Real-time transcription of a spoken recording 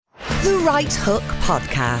The Right Hook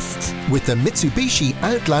Podcast. With the Mitsubishi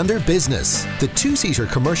Outlander Business, the two-seater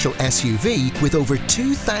commercial SUV with over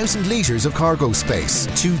 2,000 litres of cargo space,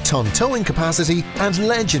 2-ton towing capacity and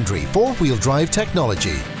legendary four-wheel drive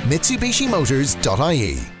technology.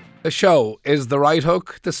 MitsubishiMotors.ie. The show is The Right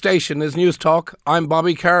Hook. The station is News Talk. I'm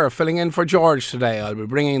Bobby Kerr, filling in for George today. I'll be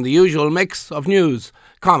bringing the usual mix of news,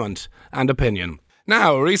 comment and opinion.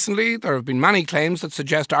 Now, recently, there have been many claims that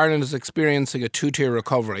suggest Ireland is experiencing a two-tier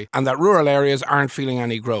recovery and that rural areas aren't feeling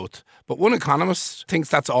any growth. But one economist thinks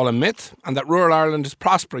that's all a myth and that rural Ireland is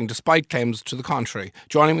prospering despite claims to the contrary.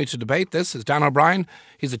 Joining me to debate this is Dan O'Brien.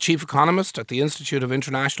 He's a chief economist at the Institute of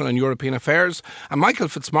International and European Affairs. And Michael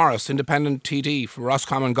Fitzmaurice, independent TD for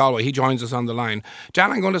Roscommon Galway. He joins us on the line.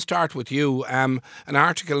 Dan, I'm going to start with you. An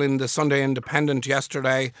article in the Sunday Independent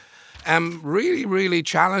yesterday, really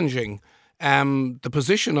challenging the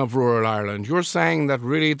position of rural Ireland. You're saying that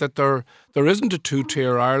really that there isn't a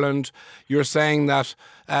two-tier Ireland. You're saying that,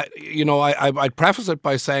 I'd preface it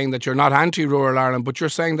by saying that you're not anti-rural Ireland, but you're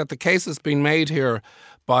saying that the case has been made here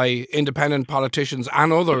by independent politicians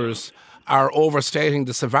and others are overstating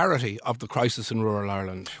the severity of the crisis in rural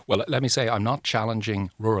Ireland. Well, let me say I'm not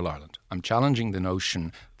challenging rural Ireland. I'm challenging the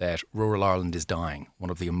notion that rural Ireland is dying,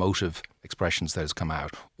 one of the emotive expressions that has come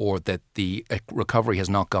out, or that the recovery has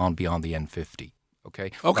not gone beyond the N50.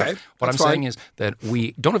 Okay. What I'm saying is that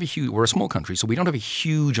we don't have we're a small country, so we don't have a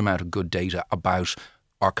huge amount of good data about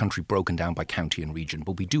our country broken down by county and region,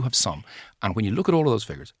 but we do have some. And when you look at all of those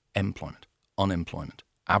figures, employment, unemployment,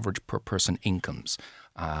 average per person incomes,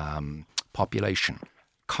 population,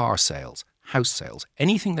 car sales, house sales,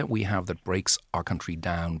 anything that we have that breaks our country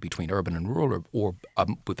down between urban and rural or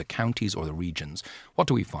with the counties or the regions, what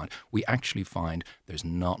do we find? We actually find there's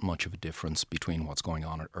not much of a difference between what's going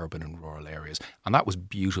on in urban and rural areas. And that was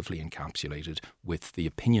beautifully encapsulated with the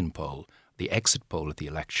opinion poll, the exit poll at the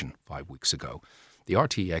election 5 weeks ago. The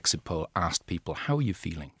RTE exit poll asked people, how are you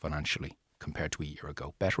feeling financially compared to a year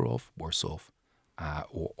ago? Better off, worse off,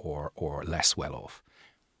 or less well off?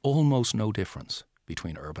 Almost no difference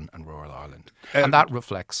between urban and rural Ireland. And that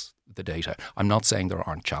reflects the data. I'm not saying there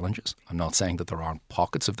aren't challenges. I'm not saying that there aren't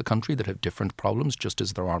pockets of the country that have different problems, just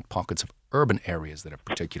as there aren't pockets of urban areas that have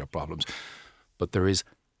particular problems. But there is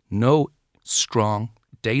no strong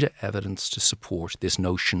data evidence to support this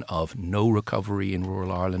notion of no recovery in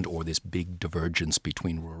rural Ireland or this big divergence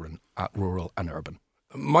between rural and urban.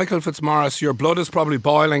 Michael Fitzmaurice, your blood is probably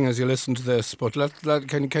boiling as you listen to this, but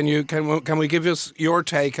can we give us your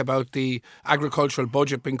take about the agricultural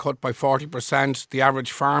budget being cut by 40%? The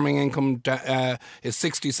average farming income is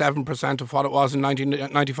 67% of what it was in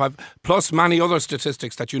 1995, plus many other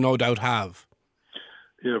statistics that you no doubt have.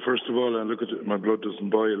 Yeah, first of all, look at it, my blood doesn't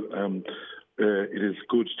boil. It is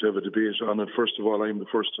good to have a debate on it. First of all, I'm the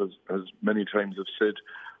first, as many times have said,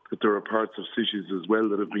 that there are parts of cities as well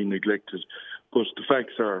that have been neglected. But the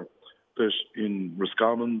facts are that in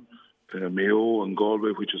Roscommon, Mayo and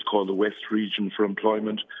Galway, which is called the West Region for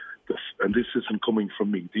Employment, and this isn't coming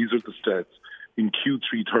from me, these are the stats, in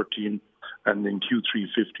Q3 13 and in Q3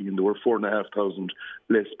 15, there were 4,500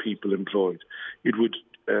 less people employed. It would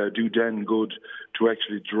do Dan good to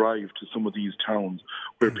actually drive to some of these towns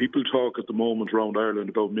where people talk at the moment around Ireland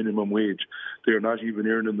about minimum wage. They're not even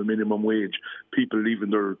earning the minimum wage. People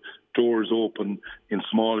leaving their doors open in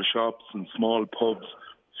small shops and small pubs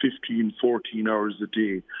 15, 14 hours a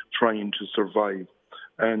day trying to survive.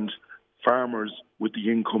 And farmers, with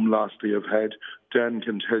the income loss they have had, Dan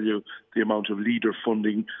can tell you the amount of leader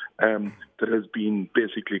funding that has been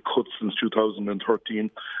basically cut since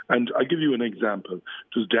 2013. And I'll give you an example.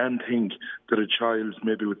 Does Dan think that a child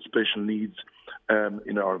maybe with special needs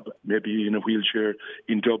maybe in a wheelchair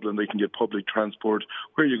in Dublin, they can get public transport?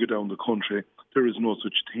 Where you go down the country, there is no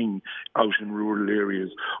such thing out in rural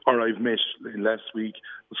areas. Or I've met last week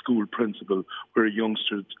a school principal where a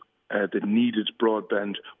youngster that needed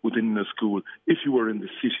broadband within the school. If you were in the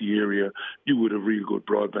city area, you would have real good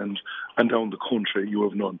broadband, and down the country, you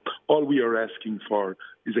have none. All we are asking for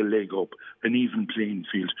is a leg up, an even playing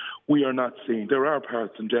field. We are not saying, there are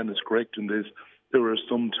parts, and Dan is correct in this, there are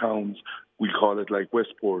some towns, we call it like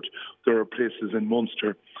Westport, there are places in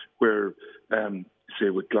Munster where,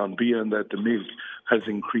 say with Glanbia and that, the milk has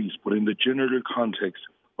increased, but in the general context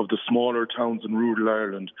of the smaller towns in rural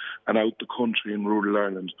Ireland and out the country in rural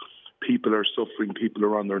Ireland, people are suffering, people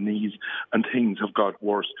are on their knees, and things have got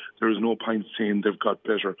worse. There is no point saying they've got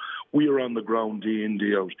better. We are on the ground day in,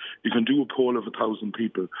 day out. You can do a poll of 1,000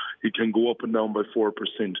 people. It can go up and down by 4%.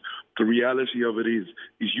 The reality of it is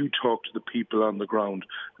you talk to the people on the ground,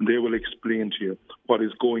 and they will explain to you what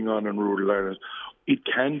is going on in rural Ireland. It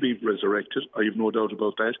can be resurrected. I have no doubt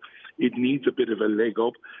about that. It needs a bit of a leg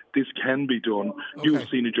up. This can be done. Okay. You've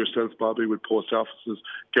seen it yourself, Bobby, with post offices,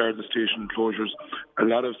 Garda station closures, a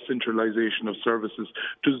lot of centralisation of services.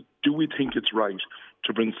 Do we think it's right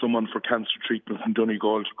to bring someone for cancer treatment from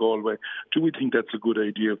Donegal to Galway? Do we think that's a good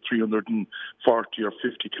idea, 340 or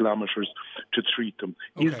 50 kilometres to treat them?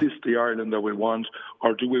 Okay. Is this the Ireland that we want,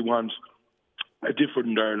 or do we want a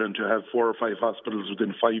different Ireland to have 4 or 5 hospitals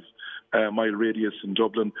within 5-mile radius in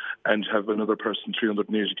Dublin and have another person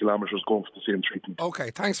 380 kilometres going for the same treatment? Okay,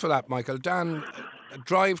 thanks for that, Michael. Dan,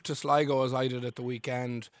 drive to Sligo as I did at the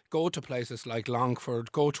weekend. Go to places like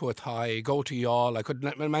Longford, go to Athy, go to Youghal. I could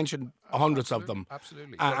mention hundreds of them.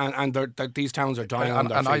 Absolutely. And these towns are dying on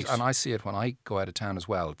their feet. And I see it when I go out of town as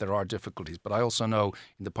well. There are difficulties, but I also know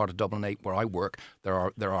in the part of Dublin 8 where I work, there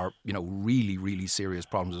are really, really serious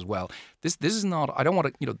problems as well. This is not. I don't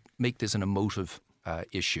want to make this an emotive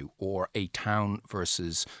issue or a town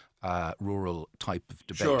versus rural type of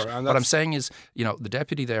debate. Sure, and what I'm saying is, the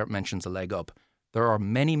deputy there mentions a leg up. There are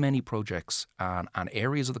many, many projects and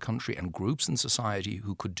areas of the country and groups in society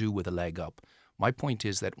who could do with a leg up. My point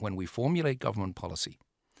is that when we formulate government policy,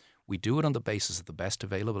 we do it on the basis of the best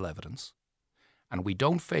available evidence, and we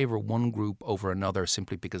don't favour one group over another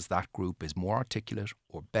simply because that group is more articulate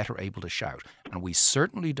or better able to shout. And we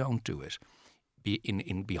certainly don't do it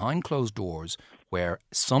in behind closed doors where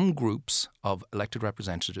some groups of elected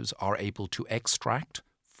representatives are able to extract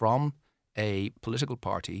from a political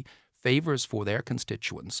party favours for their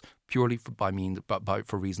constituents purely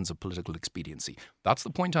for reasons of political expediency. That's the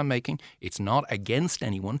point I'm making. It's not against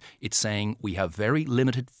anyone. It's saying we have very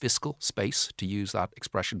limited fiscal space, to use that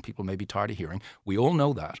expression people may be tired of hearing. We all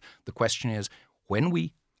know that. The question is, when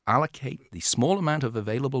we allocate the small amount of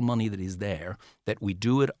available money that is there, that we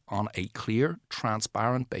do it on a clear,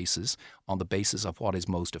 transparent basis, on the basis of what is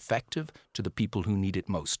most effective to the people who need it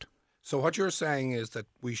most. So what you're saying is that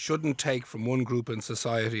we shouldn't take from one group in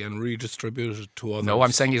society and redistribute it to others? No,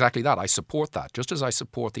 I'm saying exactly that. I support that. Just as I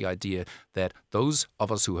support the idea that those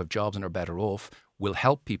of us who have jobs and are better off will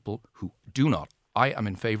help people who do not. I am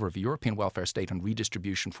in favour of a European welfare state and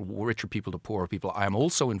redistribution from richer people to poorer people. I am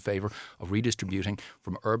also in favour of redistributing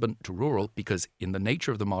from urban to rural because in the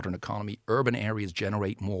nature of the modern economy, urban areas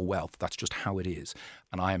generate more wealth. That's just how it is.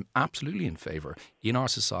 And I am absolutely in favour in our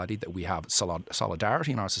society that we have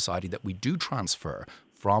solidarity in our society, that we do transfer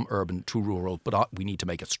from urban to rural, but we need to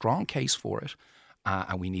make a strong case for it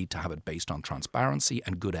and we need to have it based on transparency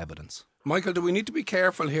and good evidence. Michael, do we need to be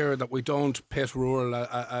careful here that we don't pit rural,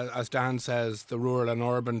 as Dan says, the rural and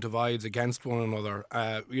urban divides against one another?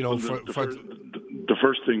 The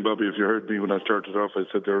first thing, Bobby, if you heard me when I started off, I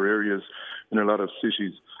said there are areas in a lot of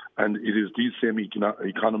cities, and it is these same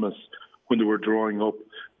economists, when they were drawing up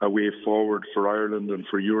a way forward for Ireland and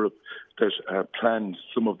for Europe, that planned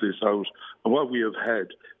some of this out. And what we have had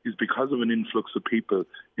is because of an influx of people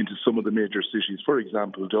into some of the major cities, for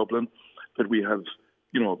example, Dublin, that we have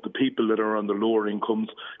the people that are on the lower incomes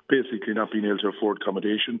basically not being able to afford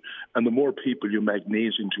accommodation. And the more people you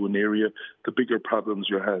magnate into an area, the bigger problems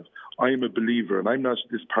you have. I am a believer, and I'm not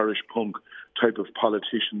this parish punk type of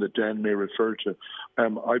politician that Dan may refer to.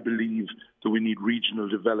 I believe that we need regional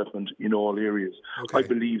development in all areas. Okay. I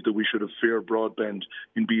believe that we should have fair broadband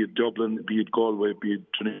in be it Dublin, be it Galway, be it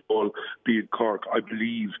Donegal, be it Cork. I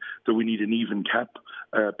believe that we need an even cap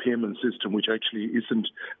payment system, which actually isn't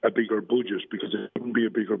a bigger budget, because it wouldn't be a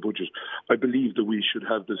bigger budget. I believe that we should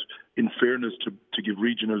have this, in fairness to give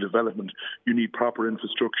regional development, you need proper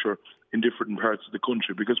infrastructure in different parts of the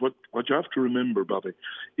country. Because what you have to remember, Bobby,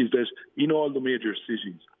 is that in all the major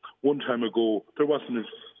cities, one time ago, there wasn't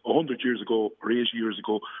 100 years ago or 80 years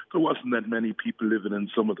ago, there wasn't that many people living in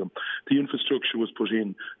some of them. The infrastructure was put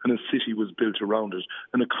in and a city was built around it.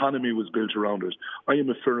 An economy was built around it. I am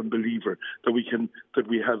a firm believer that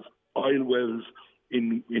we have oil wells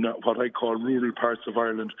in what I call rural parts of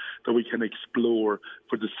Ireland that we can explore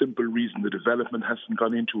for the simple reason the development hasn't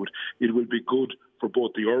gone into it. It will be good for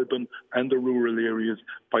both the urban and the rural areas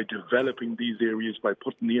by developing these areas, by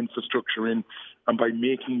putting the infrastructure in, and by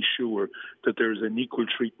making sure that there is an equal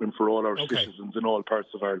treatment for all our citizens in all parts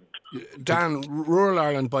of Ireland. Dan, rural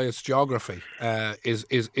Ireland by its geography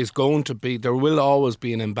is going to be, there will always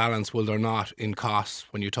be an imbalance, will there not, in costs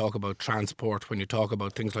when you talk about transport, when you talk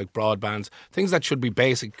about things like broadbands, things that should be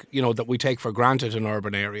basic, that we take for granted in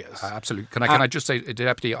urban areas. Absolutely. Can I just say,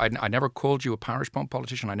 Deputy, I never called you a parish pump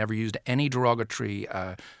politician. I never used any derogatory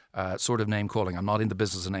sort of name calling. I'm not in the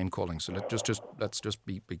business of name calling, so let's just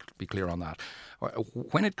be clear on that.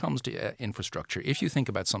 When it comes to infrastructure, if you think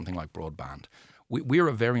about something like broadband, We're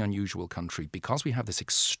a very unusual country because we have this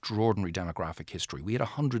extraordinary demographic history. We had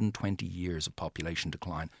 120 years of population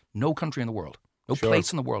decline. No country in the world, no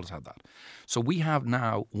place in the world has had that. So we have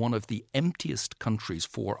now one of the emptiest countries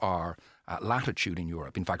for our latitude in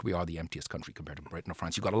Europe. In fact, we are the emptiest country compared to Britain or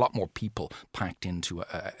France. You've got a lot more people packed into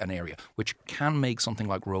an area, which can make something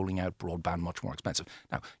like rolling out broadband much more expensive.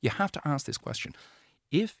 Now, you have to ask this question.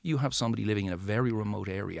 If you have somebody living in a very remote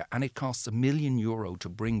area and it costs €1 million to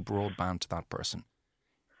bring broadband to that person,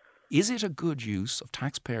 is it a good use of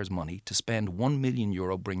taxpayers' money to spend €1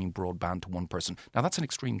 million bringing broadband to one person? Now, that's an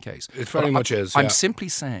extreme case. It very much is. I'm simply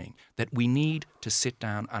saying that we need to sit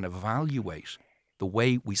down and evaluate the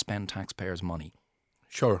way we spend taxpayers' money.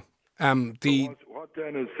 Sure. What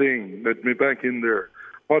Dan is saying, let me back in there.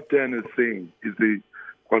 What Dan is saying is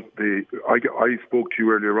I spoke to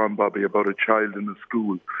you earlier on, Bobby, about a child in the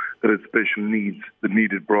school that had special needs that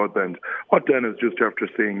needed broadband. What Dan is just after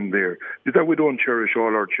saying there is that we don't cherish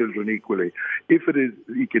all our children equally. If it is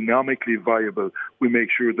economically viable, we make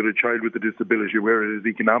sure that a child with a disability, where it is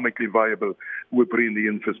economically viable, we put in the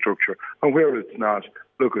infrastructure. And where it's not,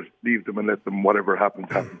 leave them and let them, whatever happens,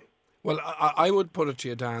 happen. Well, I would put it to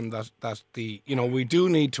you, Dan, that we do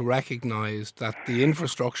need to recognise that the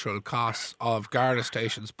infrastructural costs of Garda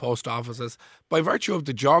stations, post offices, by virtue of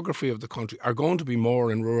the geography of the country, are going to be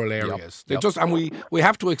more in rural areas. Yep. And we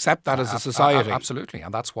have to accept that as a society. Absolutely,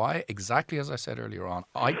 and that's why, exactly as I said earlier on,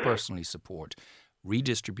 I personally support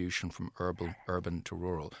redistribution from urban to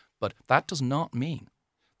rural. But that does not mean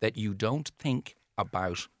that you don't think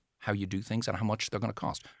about how you do things and how much they're going to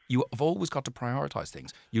cost. You have always got to prioritise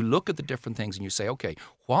things. You look at the different things and you say, okay,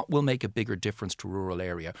 what will make a bigger difference to rural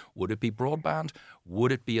area? Would it be broadband?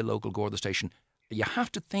 Would it be a local Garda station? You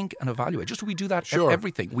have to think and evaluate. Just as we do that at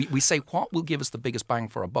everything. We say, what will give us the biggest bang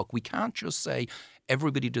for a buck? We can't just say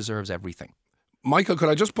everybody deserves everything. Michael, could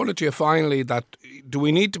I just put it to you finally that do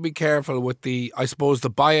we need to be careful with the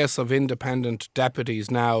bias of independent deputies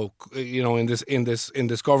now, in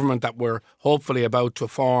this government that we're hopefully about to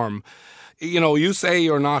form? You say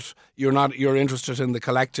you're interested in the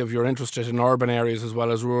collective, you're interested in urban areas as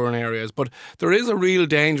well as rural areas, but there is a real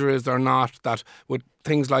danger, is there not, that with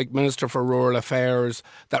things like Minister for Rural Affairs,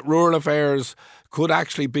 that rural affairs could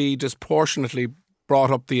actually be disproportionately brought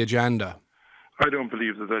up the agenda? I don't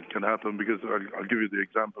believe that can happen because I'll give you the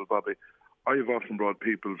example, Bobby. I have often brought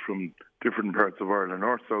people from different parts of Ireland,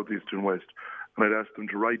 north, south, east and west, and I'd ask them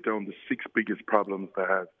to write down the 6 biggest problems they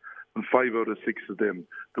have. And 5 out of 6 of them,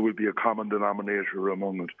 there will be a common denominator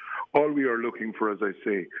among it. All we are looking for, as I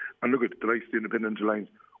say, and look at the likes of the Independent Alliance,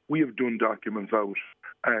 we have done documents out.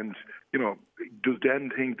 And, does Dan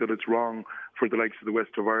think that it's wrong for the likes of the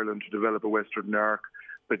west of Ireland to develop a Western Arc,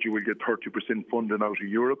 that you will get 30% funding out of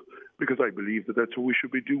Europe? Because I believe that that's what we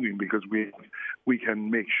should be doing, because we can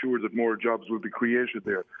make sure that more jobs will be created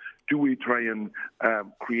there. Do we try and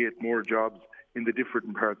create more jobs in the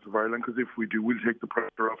different parts of Ireland? Because if we do, we'll take the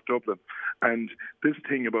pressure off Dublin. And this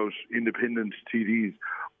thing about independent TDs,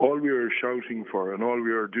 all we are shouting for and all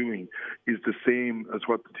we are doing is the same as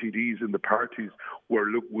what the TDs in the parties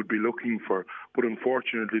would be looking for. But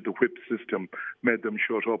unfortunately, the whip system made them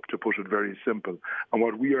shut up, to put it very simple. And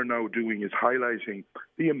what we are now doing is highlighting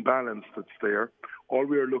the imbalance that's there. All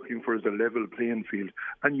we are looking for is a level playing field.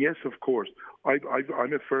 And yes, of course,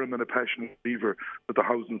 I'm a firm and a passionate believer that the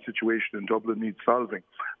housing situation in Dublin needs solving,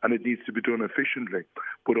 and it needs to be done efficiently.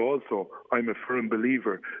 But also, I'm a firm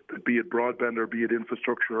believer that, be it broadband or be it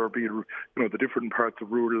infrastructure or be it the different parts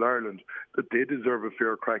of rural Ireland, that they deserve a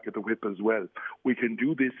fair crack at the whip as well. We can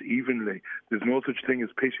do this evenly. There's no such thing as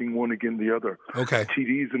pitting one against the other. Okay.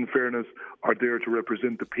 TDs, in fairness, are there to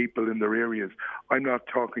represent the people in their areas. I'm not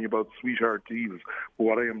talking about sweetheart deals. But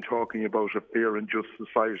what I am talking about is a fair and just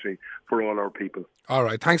society for all our people. All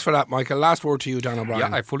right, thanks for that, Michael. Last word to you, Dan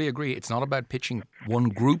O'Brien. Yeah, I fully agree. It's not about pitching one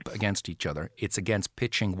group against each other. It's against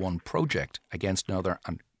pitching one project against another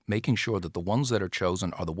and making sure that the ones that are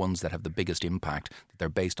chosen are the ones that have the biggest impact, that they're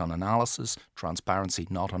based on analysis, transparency,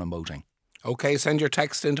 not on emoting. OK, send your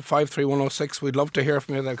text into 53106. We'd love to hear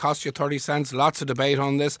from you. They'll cost you 30 cents. Lots of debate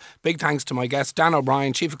on this. Big thanks to my guest, Dan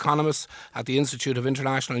O'Brien, Chief Economist at the Institute of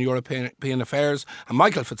International and European Affairs, and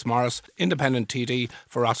Michael Fitzmaurice, Independent TD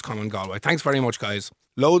for Roscommon Galway. Thanks very much, guys.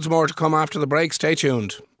 Loads more to come after the break. Stay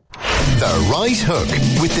tuned. The Right Hook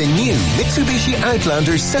with the new Mitsubishi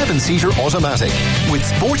Outlander 7-seater automatic with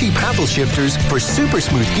sporty paddle shifters for super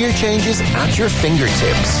smooth gear changes at your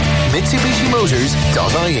fingertips.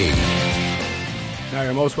 MitsubishiMotors.ie. Now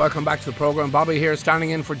you're most welcome back to the programme. Bobby here,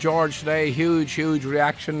 standing in for George today. Huge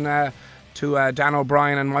reaction to Dan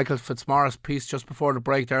O'Brien and Michael Fitzmaurice piece just before the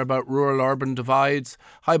break there about rural-urban divides.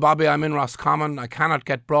 Hi Bobby, I'm in Roscommon. I cannot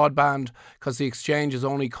get broadband because the exchange is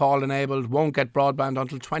only call-enabled. Won't get broadband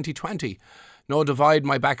until 2020. No divide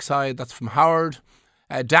my backside. That's from Howard.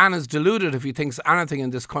 Dan is deluded if he thinks anything in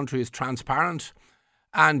this country is transparent.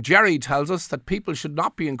 And Jerry tells us that people should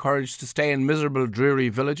not be encouraged to stay in miserable, dreary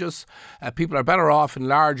villages. People are better off in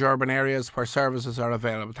large urban areas where services are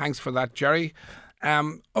available. Thanks for that, Jerry.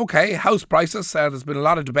 Okay, house prices. There's been a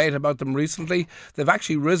lot of debate about them recently. They've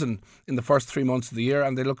actually risen in the first 3 months of the year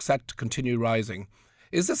and they look set to continue rising.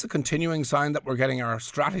 Is this a continuing sign that we're getting our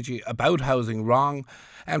strategy about housing wrong?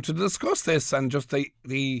 To discuss this and just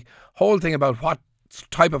the whole thing about what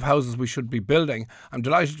type of houses we should be building, I'm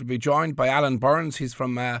delighted to be joined by Alan Burns. He's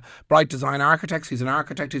from Bright Design Architects. He's an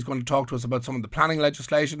architect. He's going to talk to us about some of the planning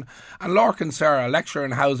legislation. And Lorcan Sarah, lecturer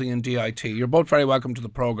in housing in DIT. You're both very welcome to the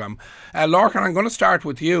programme. Lorcan, I'm going to start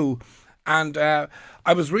with you. And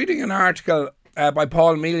I was reading an article by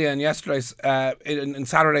Paul Melia in yesterday's in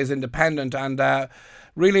Saturday's Independent, and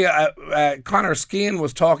really, Conor Skeen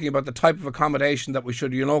was talking about the type of accommodation that we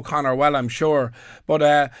should, Conor well, I'm sure, but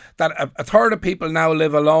that a third of people now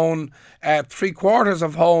live alone. 3/4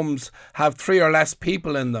 of homes have 3 or less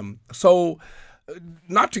people in them. So,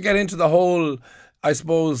 not to get into the whole, I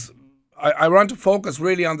suppose, I want to focus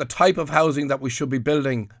really on the type of housing that we should be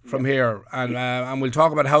building from here, and we'll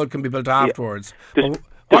talk about how it can be built afterwards.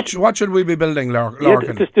 What should we be building,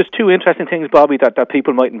 Lorcan? There's 2 interesting things, Bobby, that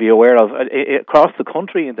people mightn't be aware of. Across the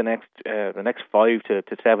country in the next 5 to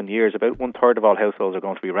 7 years, about 1/3 of all households are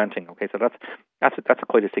going to be renting. Okay, so that's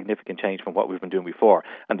quite a significant change from what we've been doing before.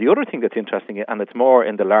 And the other thing that's interesting, and it's more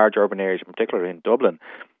in the large urban areas, in particular in Dublin,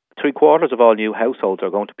 3/4 of all new households are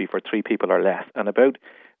going to be for 3 people or less, and about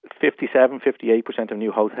 57-58% of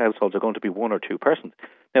new households are going to be 1 or 2 persons.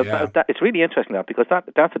 Now, it's really interesting now, because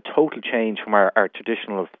that's a total change from our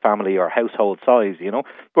traditional family or household size.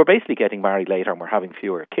 We're basically getting married later and we're having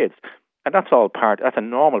fewer kids. And that's a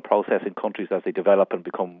normal process in countries as they develop and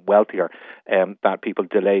become wealthier, that people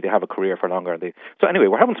delay, they have a career for longer. So anyway,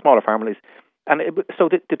 we're having smaller families. And so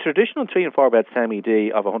the traditional 3 and 4 bed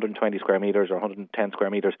semi-D of 120 square metres or 110 square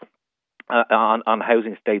metres on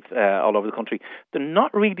housing estates all over the country, they're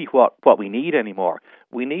not really what we need anymore.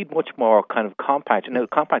 We need much more kind of compact. Now,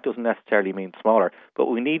 compact doesn't necessarily mean smaller, but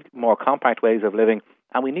we need more compact ways of living,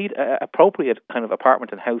 and we need appropriate kind of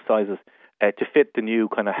apartment and house sizes to fit the new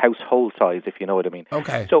kind of household size, if you know what I mean.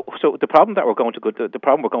 Okay. So the problem we're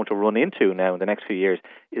going to run into now in the next few years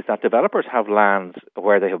is that developers have lands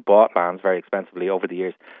where they have bought lands very expensively over the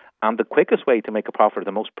years. And the quickest way to make a profit,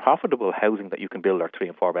 the most profitable housing that you can build, are 3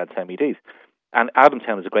 and 4 bed semi-Ds. And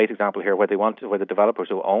Adamstown is a great example here, where the developers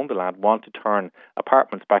who own the land want to turn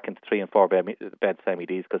apartments back into 3 and 4 bed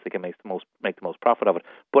semi-Ds because they can make the most profit of it.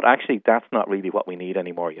 But actually, that's not really what we need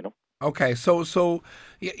anymore. Okay, so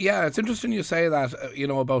yeah, it's interesting you say that,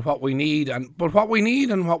 about what we need, but what we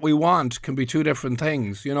need and what we want can be 2 different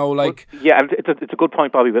things, and it's a good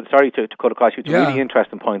point, Bobby, but sorry to cut across you. It's a really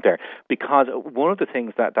interesting point there, because one of the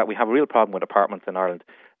things that we have a real problem with apartments in Ireland,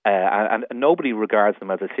 and nobody regards them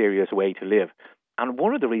as a serious way to live. And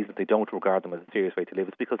one of the reasons they don't regard them as a serious way to live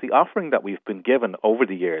is because the offering that we've been given over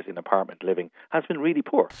the years in apartment living has been really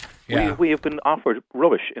poor. Yeah. We have been offered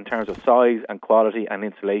rubbish in terms of size and quality and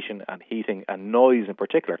insulation and heating and noise in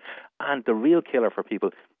particular. And the real killer for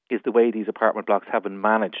people is the way these apartment blocks have been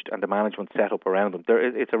managed and the management set up around them.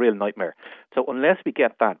 It's a real nightmare. So unless we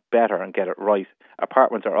get that better and get it right,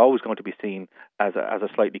 apartments are always going to be seen as a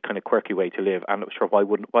slightly kind of quirky way to live. And sure, why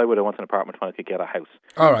would I want an apartment when I could get a house?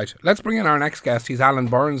 All right, let's bring in our next guest. He's Alan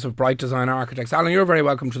Burns of Bright Design Architects. Alan, you're very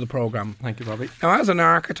welcome to the programme. Thank you, Bobby. Now, as an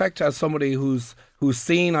architect, as somebody who's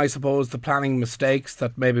seen, I suppose, the planning mistakes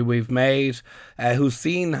that maybe we've made, who's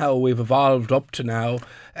seen how we've evolved up to now,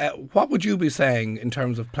 what would you be saying in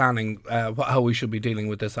terms of planning, how we should be dealing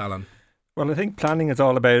with this, Alan? Well, I think planning is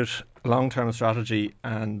all about long-term strategy,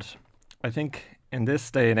 and I think in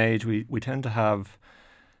this day and age we tend to have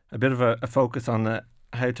a bit of a focus on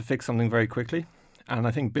how to fix something very quickly, and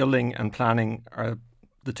I think building and planning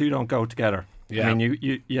the 2 don't go together. Yeah. I mean,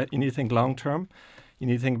 you need to think long-term. You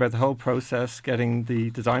need to think about the whole process, getting the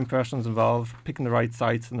design professionals involved, picking the right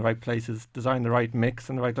sites in the right places, design the right mix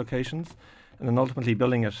in the right locations, and then ultimately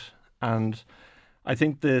building it. And I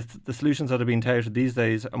think the solutions that are being touted these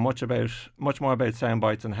days are much more about sound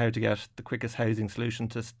bites and how to get the quickest housing solution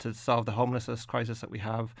to solve the homelessness crisis that we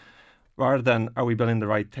have, rather than are we building the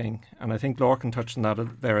right thing. And I think Lorcan touched on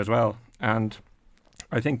that there as well. And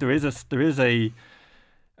I think there is a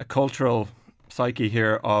cultural psyche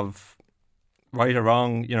here of right or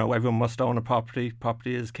wrong, everyone must own a property.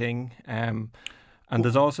 Property is king. And And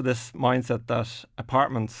there's also this mindset that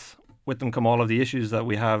apartments, with them come all of the issues that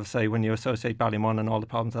we have, say, when you associate Ballymun and all the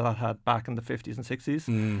problems that had back in the 50s and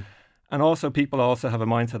 60s. And also people also have a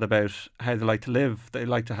mindset about how they like to live. They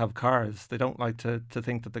like to have cars. They don't like to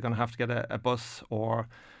think that they're going to have to get a bus or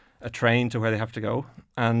a train to where they have to go.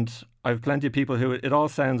 And I've plenty of people who, it all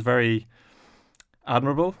sounds very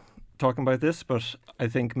admirable talking about this, but I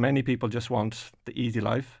think many people just want the easy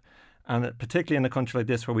life. And particularly in a country like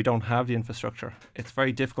this where we don't have the infrastructure, it's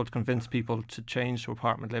very difficult to convince people to change to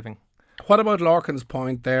apartment living. What about Larkin's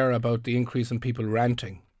point there about the increase in people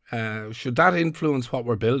renting? Should that influence what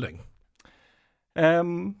we're building?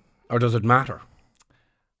 Or does it matter?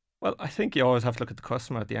 Well, I think you always have to look at the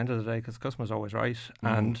customer at the end of the day, because the customer's always right.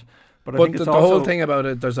 But I But think it's the also whole thing about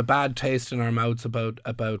it, there's a bad taste in our mouths about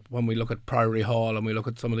when we look at Priory Hall and we look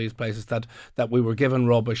at some of these places that we were given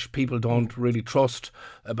rubbish. People don't really trust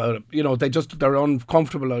about it. You know, they're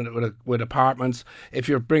uncomfortable with apartments. If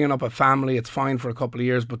you're bringing up a family, it's fine for a couple of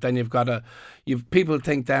years, but then people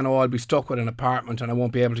think then, oh, I'll be stuck with an apartment and I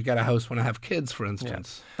won't be able to get a house when I have kids, for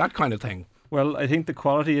instance. Yeah. That kind of thing. Well, I think the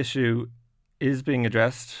quality issue is being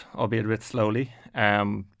addressed, albeit a bit slowly.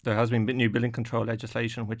 There has been new building control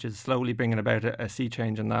legislation, which is slowly bringing about a sea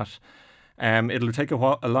change in that. It'll take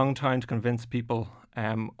a long time to convince people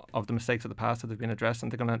of the mistakes of the past that have been addressed,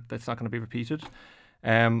 and that's not going to be repeated.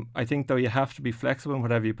 I think, though, you have to be flexible in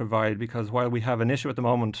whatever you provide, because while we have an issue at the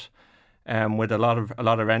moment with a lot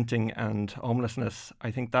of renting and homelessness,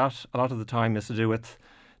 I think that a lot of the time is to do with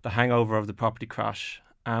the hangover of the property crash.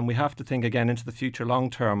 And we have to think again into the future,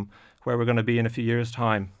 long term, where we're going to be in a few years'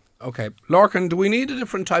 time. Okay, Larkin, do we need a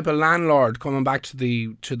different type of landlord coming back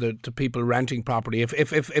to people renting property?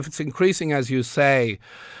 If it's increasing, as you say,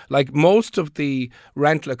 like most of the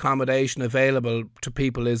rental accommodation available to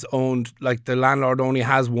people is owned, like the landlord only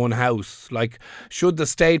has one house. Like, should the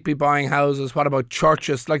state be buying houses? What about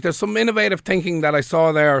churches? Like, there's some innovative thinking that I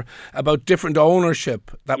saw there about different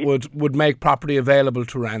ownership that would make property available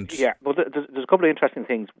to rent. Yeah, well, there's a couple of interesting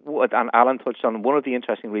things, and Alan touched on one of the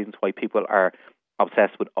interesting reasons why people are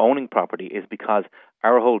obsessed with owning property is because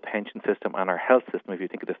our whole pension system and our health system, if you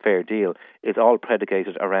think of the fair deal, is all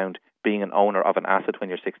predicated around being an owner of an asset when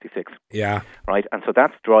you're 66. Yeah. Right? And so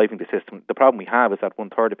that's driving the system. The problem we have is that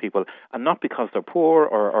 1/3 of people, and not because they're poor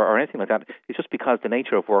or anything like that, it's just because the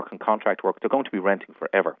nature of work and contract work, they're going to be renting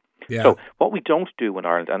forever. Yeah. So what we don't do in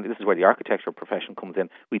Ireland, and this is where the architecture profession comes in,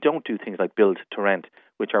 we don't do things like build to rent,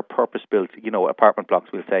 which are purpose-built, apartment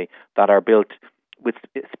blocks, we'll say, that are built with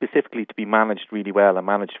specifically to be managed really well and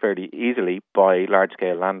managed fairly easily by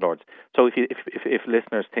large-scale landlords. So if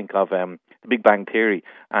listeners think of the Big Bang Theory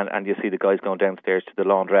and you see the guys going downstairs to the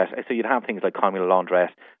laundrette, so you'd have things like communal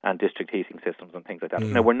laundrette and district heating systems and things like that.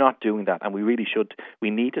 Now, we're not doing that, and we really should.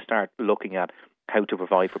 We need to start looking at how to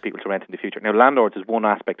provide for people to rent in the future. Now, landlords is one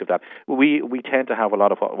aspect of that. We tend to have a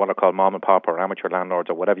lot of what are called mom and pop or amateur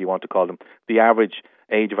landlords or whatever you want to call them. The average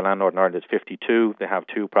age of a landlord in Ireland is 52. They have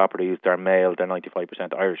 2 properties. They're male. They're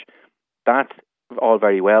 95% Irish. That's all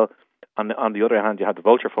very well. On the other hand, you have the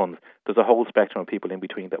vulture funds. There's a whole spectrum of people in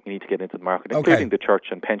between that we need to get into the market, including the church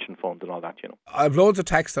and pension funds and all that, I've loads of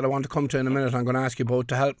texts that I want to come to in a minute. I'm going to ask you both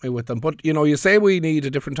to help me with them. But, you say we need a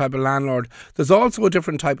different type of landlord. There's also a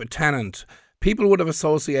different type of tenant. People would have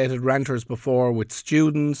associated renters before with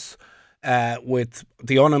students, with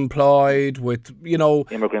the unemployed, with,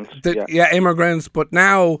 immigrants. Immigrants. But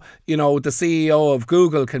now, the CEO of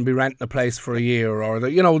Google can be renting a place for a year, or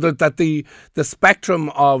the spectrum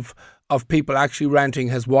of people actually renting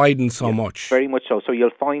has widened so much. Very much so. So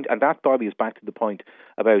you'll find, and that probably is back to the point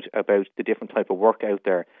about the different type of work out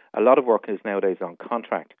there. A lot of work is nowadays on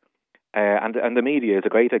contract. And the media is a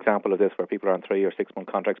great example of this, where people are on 3 or 6 month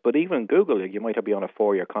contracts. But even Google, you might be on a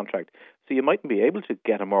 4-year contract, so you mightn't be able to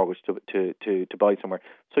get a mortgage to buy somewhere.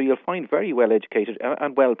 So you'll find very well educated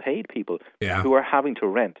and well paid people who are having to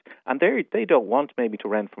rent, and they don't want maybe to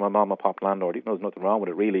rent from a mom and pop landlord, even though there's nothing wrong with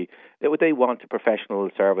it really. They want a professional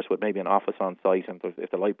service with maybe an office on site, and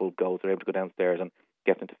if the light bulb goes, they're able to go downstairs and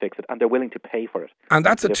get them to fix it, and they're willing to pay for it. And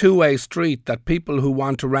that's a two-way street, that people who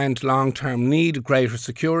want to rent long-term need greater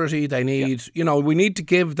security. They need, we need to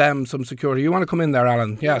give them some security. You want to come in there,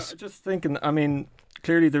 Alan? Yes. Just thinking,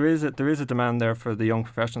 clearly there is a demand there for the young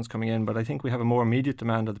professionals coming in, but I think we have a more immediate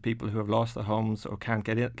demand of the people who have lost their homes or can't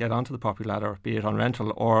get onto the property ladder, be it on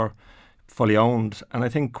rental or fully owned. And I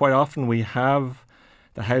think quite often we have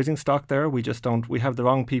the housing stock there. We just don't. We have the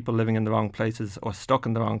wrong people living in the wrong places, or stuck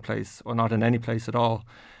in the wrong place, or not in any place at all.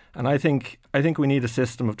 And I think we need a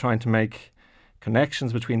system of trying to make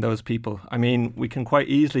connections between those people. We can quite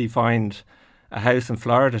easily find a house in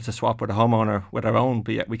Florida to swap with a homeowner with our own,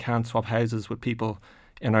 but yet we can't swap houses with people,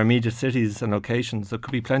 in our immediate cities and locations. There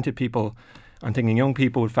could be plenty of people, I'm thinking young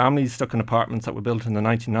people with families stuck in apartments that were built in the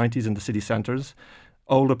 1990s in the city centres,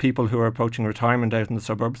 older people who are approaching retirement out in the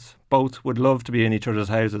suburbs. Both would love to be in each other's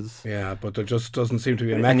houses. Yeah, but there just doesn't seem to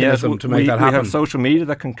be a mechanism to make that happen. We have social media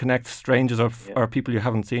that can connect strangers or people you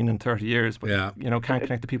haven't seen in 30 years, but can't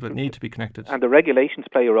connect the people that need to be connected. And the regulations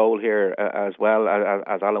play a role here as well,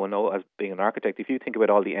 as Alan will know, as being an architect. If you think about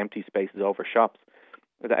all the empty spaces over shops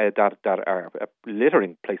that are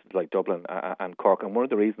littering places like Dublin and Cork, and one of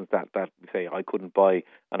the reasons that say I couldn't buy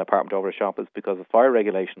an apartment over a shop is because of fire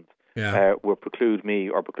regulations. Will preclude me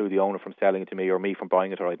or preclude the owner from selling it to me, or me from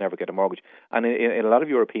buying it, or I'd never get a mortgage. And in a lot of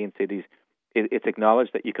European cities, it's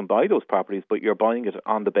acknowledged that you can buy those properties, but you're buying it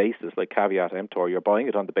on the basis, like caveat emptor, you're buying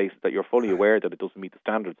it on the basis that you're fully aware that it doesn't meet the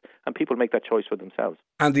standards, and people make that choice for themselves.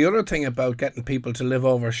 And the other thing about getting people to live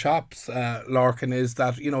over shops, Larkin, is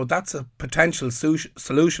that, that's a potential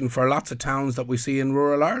solution for lots of towns that we see in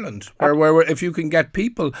rural Ireland, where if you can get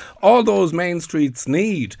people, all those main streets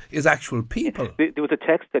need is actual people. There was a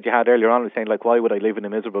text that you had earlier on saying, like, why would I live in a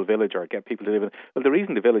miserable village or get people to live in it? Well, the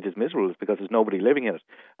reason the village is miserable is because there's nobody living in it.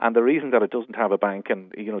 And the reason that it doesn't have a bank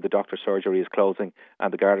and, the doctor's surgery is closing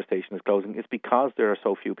and the Garda station is closing is because there are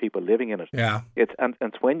so few people living in it. Yeah. It's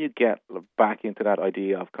when you get back into that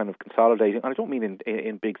idea of kind of consolidating, and I don't mean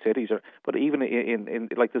in big cities, but even in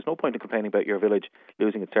like, there's no point in complaining about your village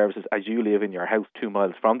losing its services as you live in your house 2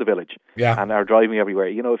 miles from the village and are driving everywhere.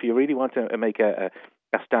 If you really want to make a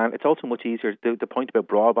stand, it's also much easier. The point about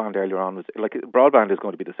broadband earlier on was, like, broadband is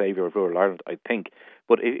going to be the saviour of rural Ireland, I think.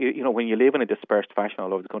 But when you live in a dispersed fashion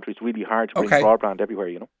all over the country, it's really hard to bring broadband everywhere.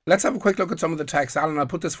 Let's have a quick look at some of the texts, Alan. I'll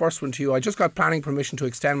put this first one to you. I just got planning permission to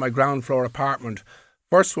extend my ground floor apartment.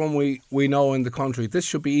 First one we know in the country. This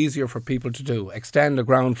should be easier for people to do. Extend a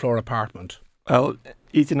ground floor apartment. Well,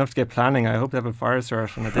 easy enough to get planning. I hope they have a fire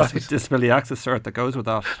cert and a disability access cert that goes with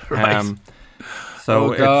that. Right. So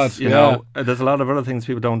there's a lot of other things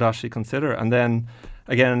people don't actually consider. And then,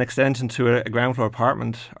 again, an extension to a ground floor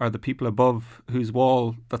apartment are the people above whose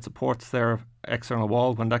wall that supports their external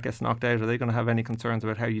wall. When that gets knocked out, are they going to have any concerns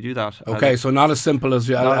about how you do that? Okay, so not as simple as...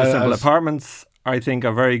 Apartments, I think,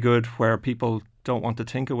 are very good where people don't want to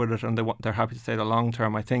tinker with it and they're happy to stay the long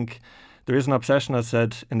term. I think there is an obsession, as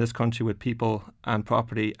said, in this country with people and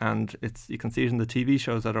property, and you can see it in the TV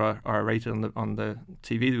shows that are rated on the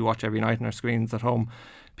TV we watch every night on our screens at home.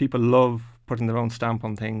 People love putting their own stamp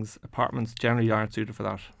on things. Apartments generally aren't suited for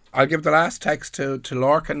that. I'll give the last text to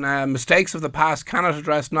Lorcan. Mistakes of the past cannot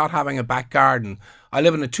address not having a back garden. I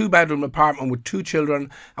live in a 2-bedroom apartment with 2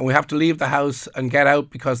 children and we have to leave the house and get out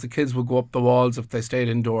because the kids will go up the walls if they stayed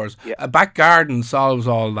indoors. Yeah. A back garden solves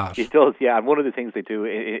all that. It does, yeah. And one of the things they do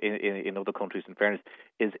in other countries, in fairness,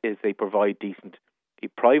 is they provide decent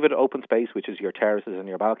private open space, which is your terraces and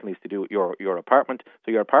your balconies, to do your apartment.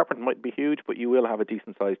 So your apartment might be huge, but you will have a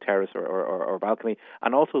decent sized terrace or balcony,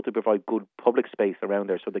 and also to provide good public space around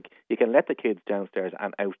there so that you can let the kids downstairs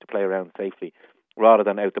and out to play around safely, rather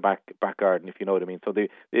than out the back garden, if you know what I mean. So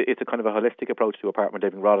it's a kind of a holistic approach to apartment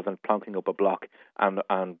living rather than plonking up a block and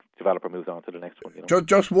developer moves on to the next one.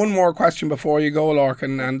 Just one more question before you go,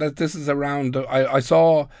 Lorcan, and this is around, I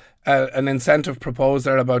saw an incentive proposed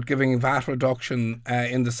there about giving VAT reduction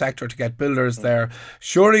in the sector to get builders there.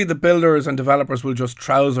 Surely the builders and developers will just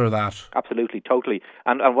trouser that. Absolutely, totally.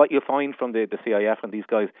 And what you'll find from the CIF and these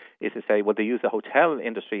guys is to say, well, they use the hotel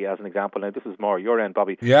industry as an example. Now, this is more your end,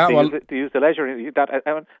 Bobby. Yeah, they use the leisure,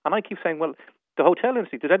 and I keep saying, well, the hotel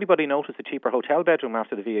industry, did anybody notice a cheaper hotel bedroom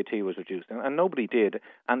after the VAT was reduced? And nobody did.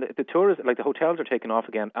 And the tourists, like the hotels, are taking off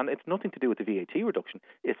again. And it's nothing to do with the VAT reduction.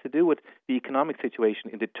 It's to do with the economic situation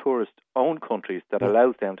in the tourist-owned countries that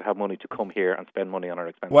allows them to have money to come here and spend money on our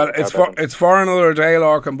expenses. Well, it's for another day,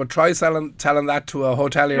 Lorcan, but try telling that to a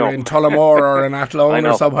hotelier in Tullamore or in Athlone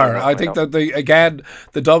or somewhere. I think that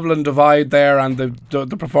the Dublin divide there and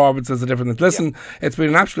the performance is a different thing. Listen, It's been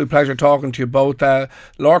an absolute pleasure talking to you both.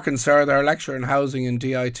 Lorcan, sir, they're lecturer in housing in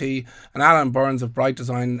DIT, and Alan Burns of Bright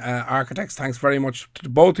Design Architects. Thanks very much to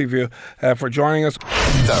both of you for joining us.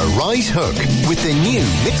 The Right Hook with the new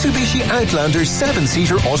Mitsubishi Outlander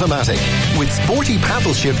 7-seater automatic with sporty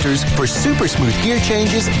paddle shifters for super smooth gear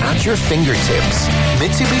changes at your fingertips.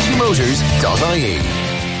 MitsubishiMotors.ie.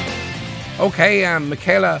 Okay,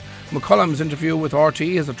 Michaela McCullum's interview with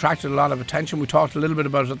RTE has attracted a lot of attention. We talked a little bit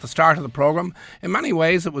about it at the start of the programme. In many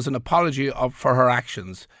ways, it was an apology for her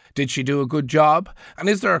actions. Did she do a good job? And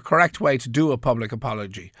is there a correct way to do a public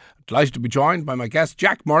apology? Delighted to be joined by my guest,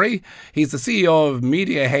 Jack Murray. He's the CEO of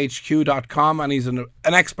MediaHQ.com and he's an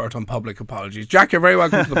expert on public apologies. Jack, you're very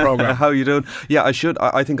welcome to the programme. How are you doing? Yeah, I should.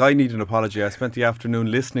 I think I need an apology. I spent the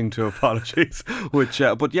afternoon listening to apologies,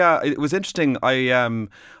 but yeah, it was interesting. I've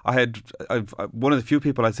one of the few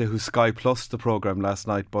people I'd say who Sky Plus the programme last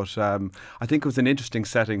night, but I think it was an interesting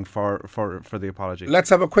setting for the apology. Let's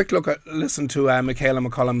have a quick listen to Michaela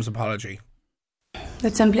McCollum's apology.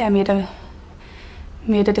 That simply I made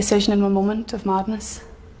a decision in a moment of madness.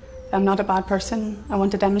 I'm not a bad person. I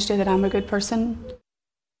want to demonstrate that I'm a good person.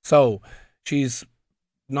 So she's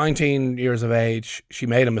 19 years of age. She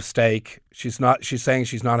made a mistake. She's saying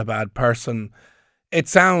she's not a bad person. It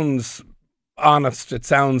sounds honest. It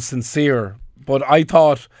sounds sincere. But I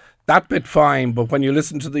thought that bit fine. But when you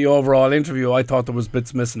listen to the overall interview, I thought there was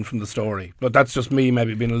bits missing from the story. But that's just me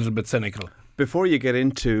maybe being a little bit cynical. Before you get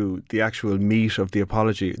into the actual meat of the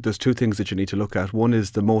apology, there's two things that you need to look at. One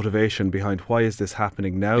is the motivation behind why is this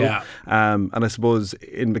happening now? Yeah. And I suppose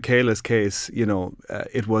in Michaela's case,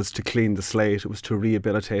 it was to clean the slate. It was to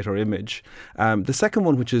rehabilitate her image. The second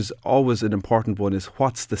one, which is always an important one, is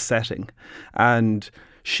what's the setting? And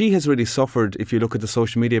she has really suffered, if you look at the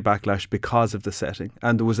social media backlash, because of the setting.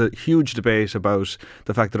 And there was a huge debate about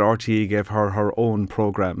the fact that RTE gave her own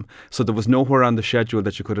programme. So there was nowhere on the schedule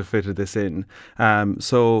that you could have fitted this in.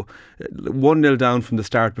 So 1-0 down from the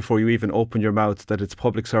start before you even open your mouth that it's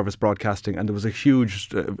public service broadcasting. And there was a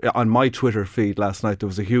huge, on my Twitter feed last night, there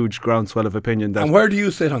was a huge groundswell of opinion. And where do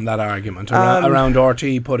you sit on that argument around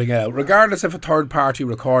RTE putting out, regardless if a third party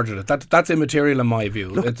recorded it? That's immaterial in my view.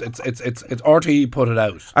 Look, it's RTE put it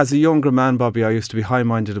out. As a younger man, Bobby, I used to be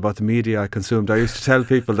high-minded about the media I consumed. I used to tell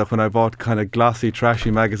people that when I bought kind of glossy,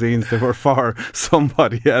 trashy magazines, they were for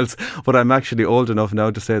somebody else. But I'm actually old enough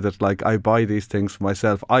now to say that, I buy these things for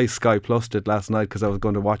myself. I Sky Plus'd it last night because I was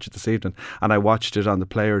going to watch it this evening, and I watched it on the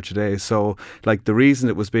player today. So, the reason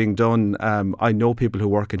it was being done, I know people who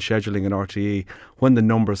work in scheduling in RTE. When the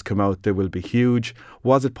numbers come out, they will be huge.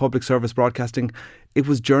 Was it public service broadcasting? It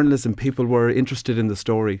was journalism. People were interested in the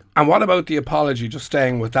story. And what about the apology? Just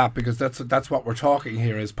staying with that, because that's what we're talking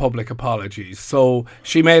here is public apologies. So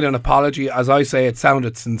she made an apology. As I say, it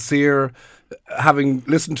sounded sincere. Having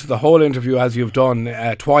listened to the whole interview as you've done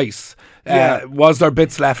twice, was there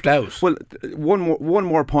bits left out? Well, one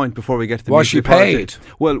more point before we get to the was she paid?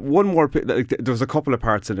 Well, one more. There was a couple of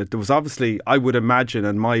parts in it. There was obviously, I would imagine,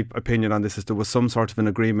 and my opinion on this is there was some sort of an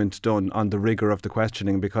agreement done on the rigour of the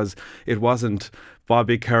questioning, because it wasn't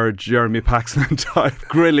Bobby Kerr, Jeremy Paxman type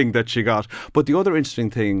grilling that she got. But the other interesting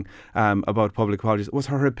thing about public apologies was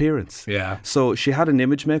her appearance. Yeah. So she had an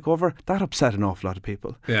image makeover that upset an awful lot of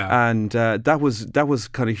people. Yeah. And that was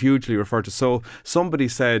kind of hugely referred to. So somebody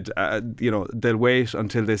said, they'll wait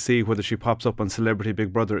until they see whether she pops up on Celebrity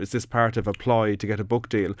Big Brother. Is this part of a ploy to get a book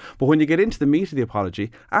deal? But when you get into the meat of the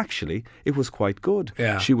apology, actually, it was quite good.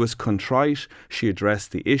 Yeah. She was contrite. She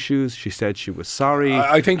addressed the issues. She said she was sorry.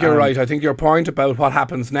 I think you're right. I think your point about what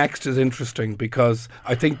happens next is interesting, because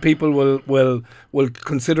I think people will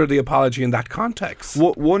consider the apology in that context.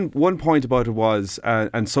 One point about it was,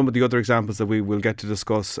 and some of the other examples that we will get to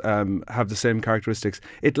discuss have the same characteristics.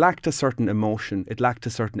 It lacked a certain emotion. It lacked a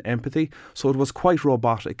certain empathy. So it was quite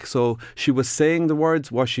robotic. So she was saying the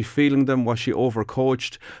words. Was she feeling them? Was she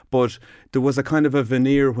overcoached? But there was a kind of a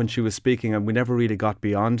veneer when she was speaking, and we never really got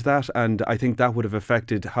beyond that. And I think that would have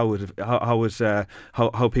affected how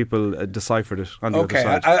people deciphered it on the other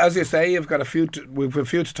side. As you say, we've a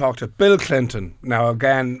few to talk to. Bill Clinton. Now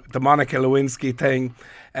again, the Monica Lewinsky thing.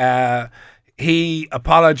 He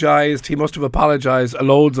apologised. He must have apologised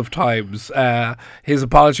loads of times. His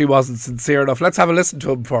apology wasn't sincere enough. Let's have a listen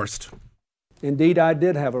to him first. Indeed, I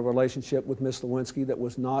did have a relationship with Miss Lewinsky that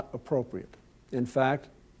was not appropriate. In fact,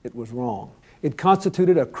 it was wrong. It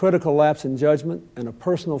constituted a critical lapse in judgment and a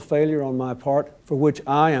personal failure on my part for which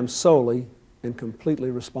I am solely and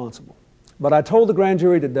completely responsible. But I told the grand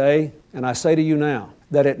jury today, and I say to you now,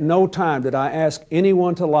 that at no time did I ask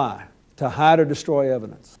anyone to lie, to hide or destroy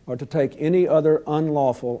evidence, or to take any other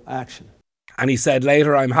unlawful action. And he said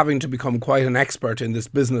later, I'm having to become quite an expert in this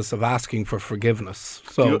business of asking for forgiveness.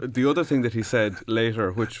 So the other thing that he said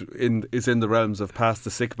later, which is in the realms of past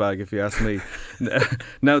the sick bag, if you ask me.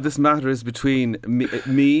 Now, this matter is between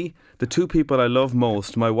me, the two people I love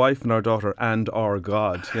most, my wife and our daughter, and our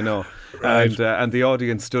God, Right. And the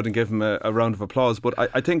audience stood and gave him a round of applause. But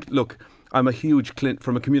I think, look, I'm a huge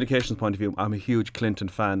from a communications point of view, I'm a huge Clinton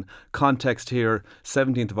fan. Context here,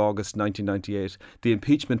 17th of August 1998. The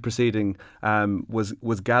impeachment proceeding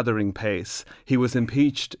was gathering pace. He was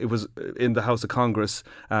impeached, it was in the House of Congress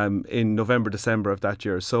in November, December of that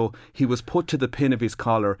year. So he was put to the pin of his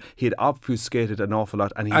collar. He had obfuscated an awful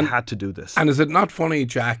lot and he had to do this. And is it not funny,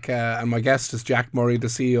 Jack, and my guest is Jack Murray, the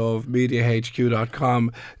CEO of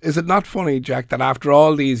MediaHQ.com. Is it not funny, Jack, that after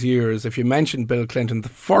all these years, if you mention Bill Clinton, the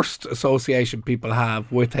first association people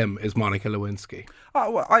have with him is Monica Lewinsky?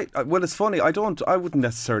 Well, it's funny. I wouldn't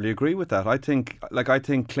necessarily agree with that. I think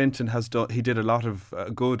Clinton he did a lot of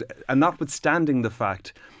good, and notwithstanding the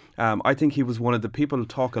fact. I think he was one of the people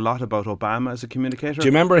talk a lot about Obama as a communicator. Do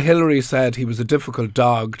you remember Hillary said he was a difficult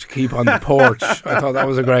dog to keep on the porch? I thought that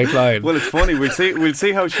was a great line. Well, it's funny. We'll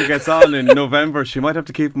see how she gets on in November. She might have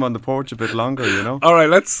to keep him on the porch a bit longer, you know. All right,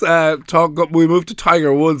 let's talk. We moved to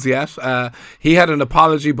Tiger Woods yet. He had an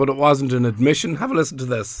apology, but it wasn't an admission. Have a listen to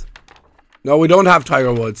this. No, we don't have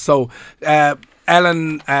Tiger Woods. So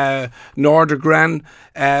Ellen Nordegren,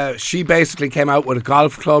 she basically came out with a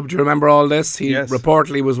golf club. Do you remember all this? He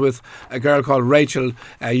reportedly was with a girl called Rachel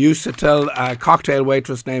Usatil, a cocktail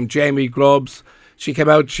waitress named Jamie Grubbs. She came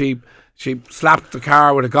out, she slapped the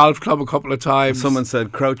car with a golf club a couple of times. Someone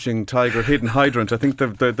said crouching tiger, hidden hydrant. I think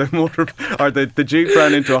the motor or the Jeep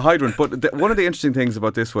ran into a hydrant. But one of the interesting things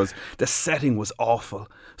about this was the setting was awful.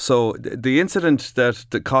 So the incident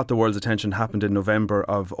that caught the world's attention happened in November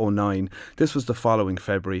of 2009. This was the following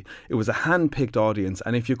February. It was a hand-picked audience,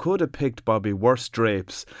 and if you could have picked, Bobby, worse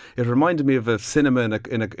drapes, it reminded me of a cinema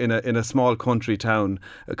in a small country town,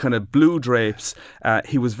 kind of blue drapes.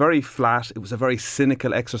 He was very flat. It was a very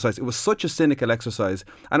cynical exercise. It was such a cynical exercise,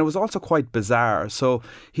 and it was also quite bizarre. So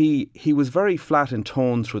he was very flat in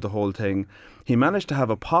tone through the whole thing. He managed to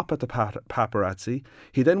have a pop at the paparazzi.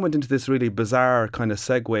 He then went into this really bizarre kind of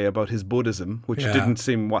segue about his Buddhism, which didn't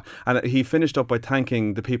seem... And he finished up by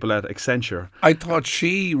thanking the people at Accenture. I thought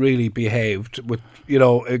she really behaved with,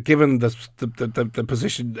 given the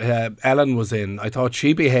position Ellen was in, I thought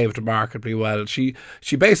she behaved remarkably well. She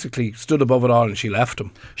basically stood above it all and she left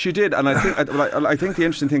him. She did, and I think the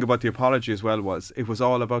interesting thing about the apology as well was it was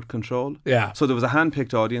all about control. Yeah. So there was a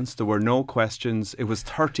hand-picked audience. There were no questions. It was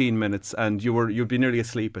 13 minutes, and you'd be nearly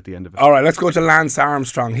asleep at the end of it. All right, let's go to Lance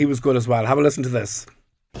Armstrong. He was good as well. Have a listen to this.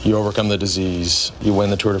 You overcome the disease. You win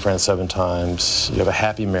the Tour de France 7 times. You have a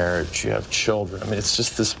happy marriage. You have children. I mean, it's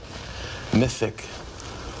just this mythic,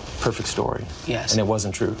 perfect story. Yes. And it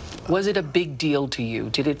wasn't true. Was it a big deal to you?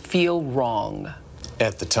 Did it feel wrong?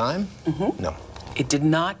 At the time? Mm-hmm. No. It did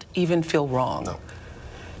not even feel wrong? No.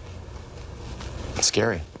 It's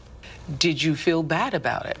scary. Did you feel bad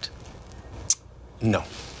about it? No.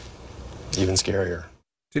 Even scarier.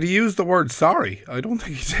 Did he use the word sorry? I don't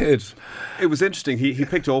think he did. It was interesting. He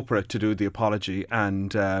picked Oprah to do the apology,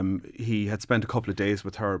 and he had spent a couple of days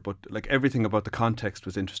with her. But everything about the context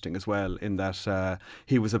was interesting as well. In that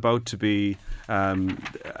he was about to be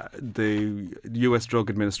the U.S. Drug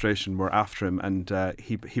Administration were after him, and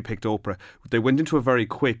he picked Oprah. They went into a very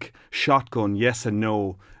quick shotgun yes and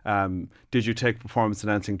no. Did you take performance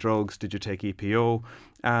enhancing drugs? Did you take EPO?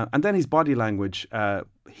 And then his body language.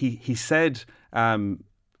 He said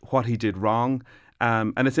what he did wrong.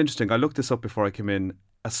 And it's interesting. I looked this up before I came in.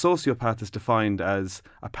 A sociopath is defined as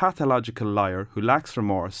a pathological liar who lacks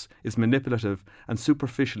remorse, is manipulative and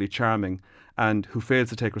superficially charming, and who fails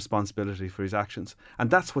to take responsibility for his actions. And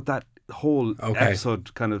that's what that whole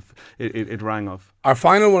episode kind of it rang of. Our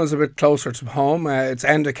final one is a bit closer to home. It's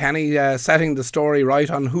Enda Kenny setting the story right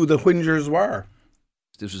on who the whingers were.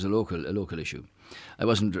 This was a local issue. I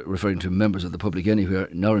wasn't referring to members of the public anywhere,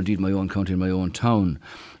 nor indeed my own county and my own town.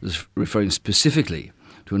 I was referring specifically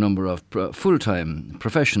to a number of full-time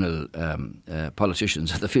professional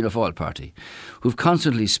politicians at the Fianna Fáil party who've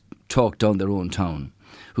constantly talked down their own town,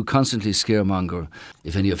 who constantly scaremonger.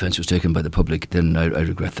 If any offence was taken by the public, then I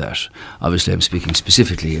regret that. Obviously, I'm speaking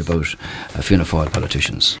specifically about Fianna Fáil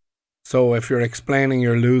politicians. So if you're explaining,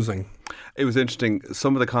 you're losing. It was interesting.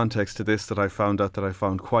 Some of the context to this that I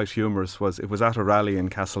found quite humorous was it was at a rally in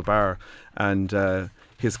Castlebar, and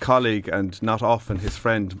his colleague and not often his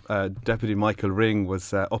friend, Deputy Michael Ring,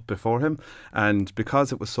 was up before him, and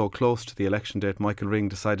because it was so close to the election date, Michael Ring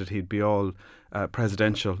decided he'd be all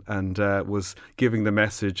presidential and was giving the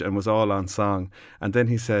message and was all on song. And then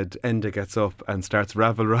he said Enda gets up and starts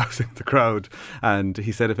rabble-rousing the crowd, and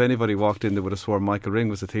he said if anybody walked in they would have sworn Michael Ring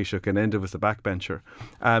was the Taoiseach and Enda was the backbencher.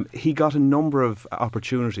 He got a number of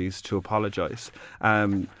opportunities to apologise.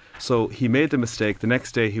 So he made the mistake. The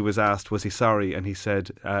next day he was asked was he sorry, and he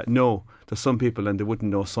said no, there's some people and they wouldn't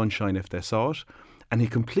know sunshine if they saw it. and he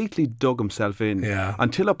completely dug himself in Yeah.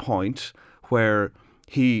 until a point where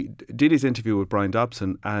he did his interview with Brian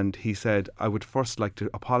Dobson, and he said, I would first like to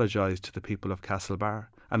apologise to the people of Castlebar.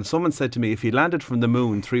 And someone said to me, if he landed from the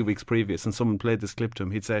moon 3 weeks previous and someone played this clip to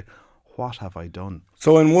him, he'd say, what have I done?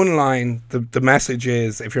 So in one line, the message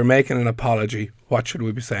is, if you're making an apology, what should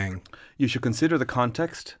we be saying? You should consider the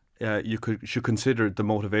context. Should consider the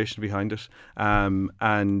motivation behind it,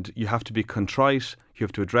 and you have to be contrite. You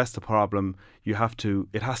have to address the problem. It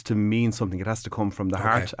has to mean something. It has to come from the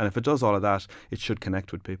heart. And if it does all of that, it should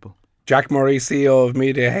connect with people. Jack Murray, CEO of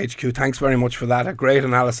Media HQ, thanks very much for that. A great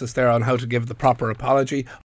analysis there on how to give the proper apology.